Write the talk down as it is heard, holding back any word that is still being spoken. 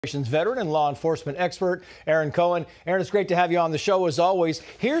Veteran and law enforcement expert Aaron Cohen. Aaron, it's great to have you on the show as always.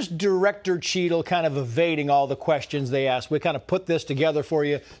 Here's Director Cheatle kind of evading all the questions they asked. We kind of put this together for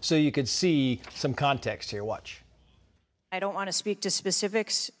you so you could see some context here. Watch. I don't want to speak to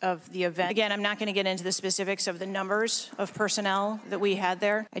specifics of the event. Again, I'm not going to get into the specifics of the numbers of personnel that we had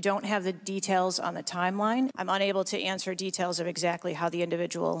there. I don't have the details on the timeline. I'm unable to answer details of exactly how the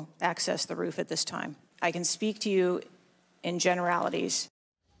individual accessed the roof at this time. I can speak to you in generalities.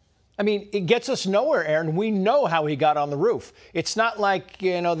 I mean, it gets us nowhere, Aaron. We know how he got on the roof. It's not like,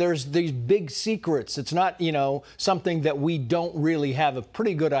 there's these big secrets. It's not, something that we don't really have a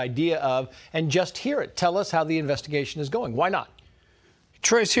pretty good idea of. And just hear it. Tell us how the investigation is going. Why not?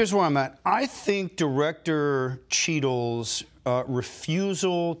 Trace, here's where I'm at. I think Director Cheatle's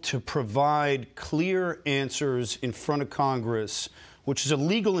refusal to provide clear answers in front of Congress, which is a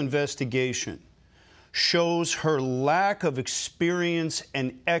legal investigation, shows her lack of experience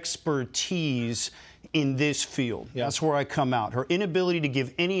and expertise in this field. Yeah. That's where I come out. Her inability to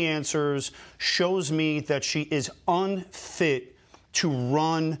give any answers shows me that she is unfit to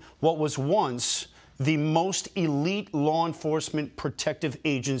run what was once the most elite law enforcement protective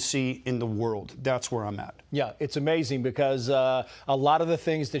agency in the world. That's where I'm at. Yeah, it's amazing because a lot of the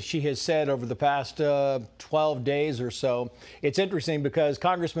things that she has said over the past 12 days or so, it's interesting because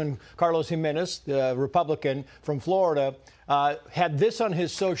Congressman Carlos Jimenez, the Republican from Florida, had this on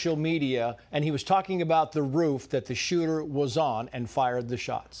his social media, and he was talking about the roof that the shooter was on and fired the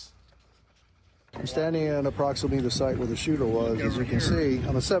shots. I'm standing in approximately the site where the shooter was. As you can see,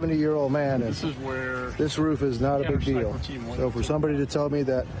 I'm a 70-year-old man, and this roof is not a big deal. So for somebody to tell me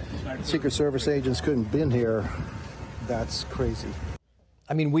that Secret Service agents couldn't have been here, that's crazy.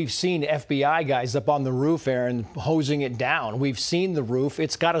 I mean, we've seen FBI guys up on the roof, Aaron, hosing it down. We've seen the roof.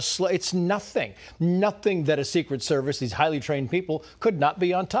 It's got it's nothing that a Secret Service, these highly trained people, could not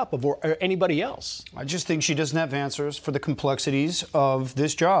be on top of, or anybody else. I just think she doesn't have answers for the complexities of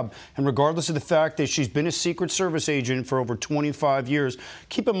this job. And regardless of the fact that she's been a Secret Service agent for over 25 years,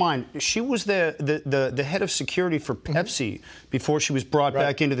 keep in mind, she was the head of security for Pepsi before she was brought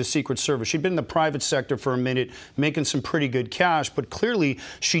back into the Secret Service. She'd been in the private sector for a minute, making some pretty good cash, but clearly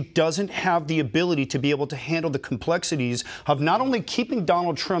she doesn't have the ability to be able to handle the complexities of not only keeping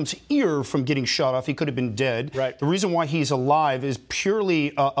Donald Trump's ear from getting shot off, he could have been dead. Right. The reason why he's alive is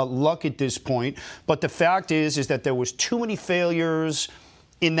purely a luck at this point. But the fact is that there was too many failures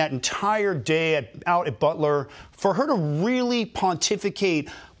in that entire day out at Butler for her to really pontificate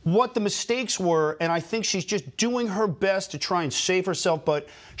what the mistakes were, and I think she's just doing her best to try and save herself, but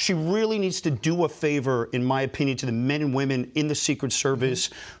she really needs to do a favor, in my opinion, to the men and women in the Secret Service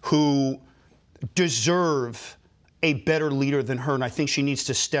who deserve a better leader than her, and I think she needs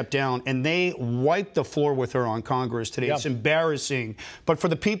to step down. And they wiped the floor with her on Congress today. Yep. It's embarrassing. But for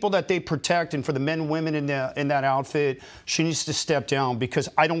the people that they protect and for the men and women in that outfit, she needs to step down because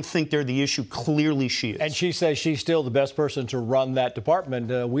I don't think they're the issue. Clearly she is. And she says she's still the best person to run that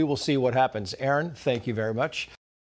department. We will see what happens. Aaron, thank you very much.